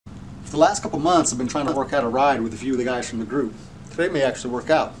The last couple months I've been trying to work out a ride with a few of the guys from the group. Today may actually work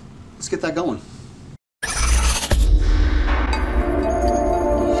out. Let's get that going.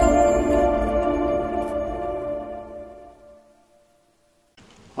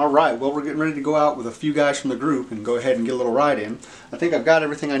 Alright, well, we're getting ready to go out with a few guys from the group and go ahead and get a little ride in. I think I've got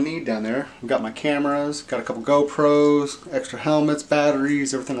everything I need down there. I've got my cameras, got a couple GoPros, extra helmets,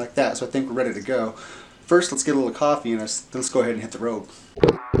 batteries, everything like that, so I think we're ready to go. First, let's get a little coffee and let's go ahead and hit the road.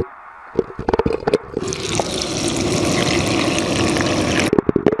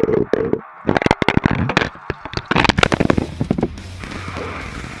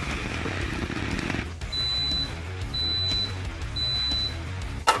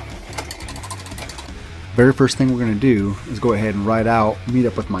 Very first thing we're going to do is go ahead and ride out, meet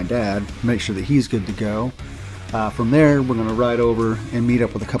up with my dad, make sure that he's good to go. From there, we're going to ride over and meet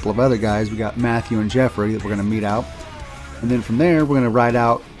up with a couple of other guys. We got Matthew and Jeffrey that we're going to meet out. And then from there, we're going to ride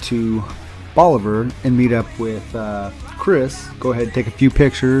out to Bolivar and meet up with Chris. Go ahead and take a few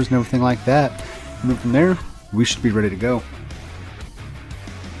pictures and everything like that. And then from there, we should be ready to go.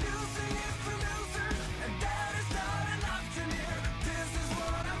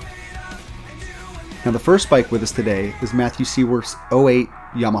 Now the first bike with us today is Matthew Seaworth's 08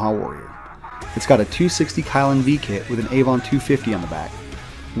 Yamaha Warrior. It's got a 260 Kylan V kit with an Avon 250 on the back,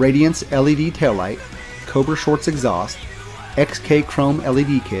 Radiance LED taillight, Cobra Shorts exhaust, XK Chrome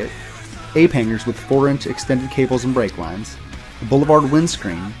LED kit, ape hangers with 4-inch extended cables and brake lines, a Boulevard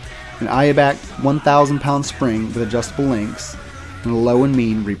windscreen, an Ayabac 1,000 pound spring with adjustable links, and a low and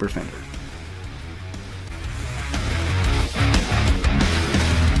mean Reaper fender.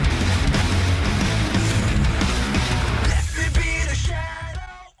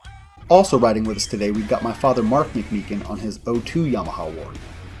 Also riding with us today, we've got my father Mark McMeekin on his 02 Yamaha Warrior.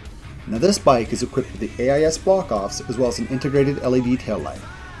 Now this bike is equipped with the AIS block-offs as well as an integrated LED taillight.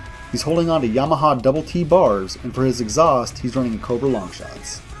 He's holding on to Yamaha double T bars, and for his exhaust he's running a Cobra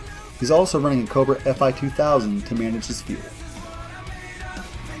Longshots. He's also running a Cobra FI 2000 to manage his fuel.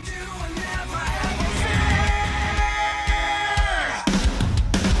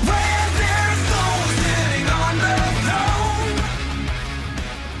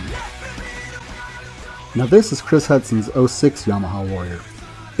 Now this is Chris Hudson's 06 Yamaha Warrior.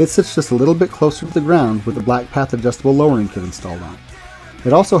 It sits just a little bit closer to the ground with the Black Path adjustable lowering kit installed on it.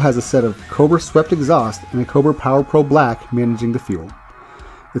 It also has a set of Cobra swept exhaust and a Cobra Power Pro Black managing the fuel.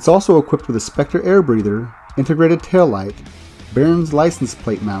 It's also equipped with a Spectre air breather, integrated taillight, Barron's license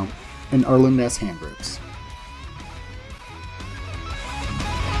plate mount, and Arlen Ness hand grips.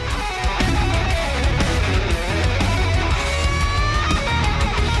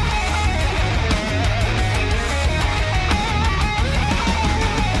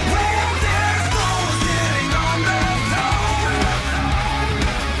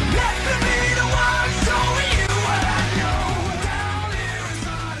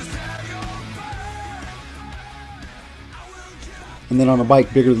 And then on a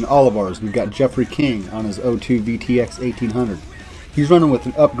bike bigger than all of ours, we've got Jeffrey King on his 02 VTX 1800. He's running with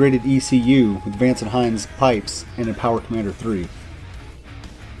an upgraded ECU with Vance & Hines pipes and a Power Commander 3.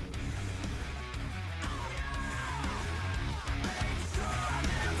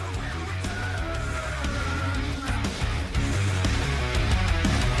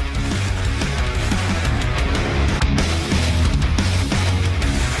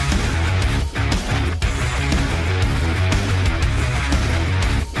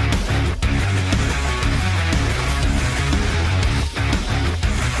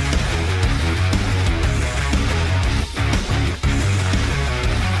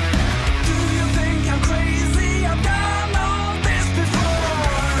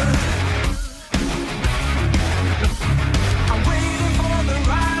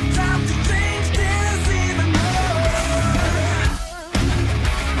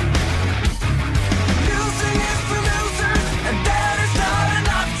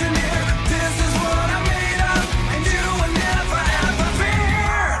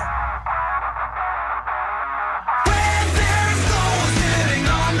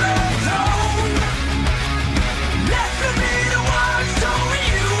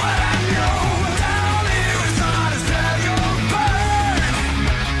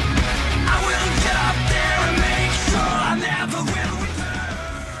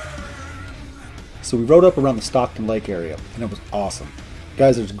 So we rode up around the Stockton Lake area, and it was awesome.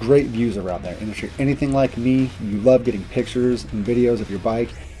 Guys, there's great views around there, and if you're anything like me, you love getting pictures and videos of your bike,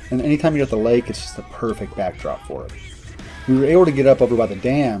 and anytime you're at the lake, it's just the perfect backdrop for it. We were able to get up over by the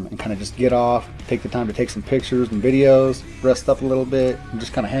dam and kind of just get off, take the time to take some pictures and videos, rest up a little bit, and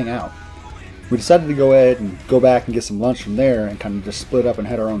just kind of hang out. We decided to go ahead and go back and get some lunch from there and kind of just split up and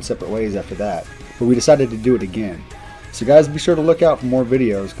head our own separate ways after that. But we decided to do it again. So guys, be sure to look out for more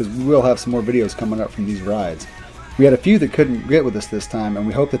videos, because we will have some more videos coming up from these rides. We had a few that couldn't get with us this time, and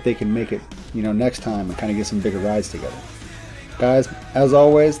we hope that they can make it, next time and kind of get some bigger rides together. Guys, as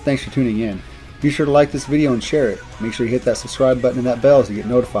always, thanks for tuning in. Be sure to like this video and share it. Make sure you hit that subscribe button and that bell so you get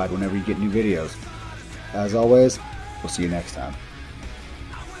notified whenever you get new videos. As always, we'll see you next time.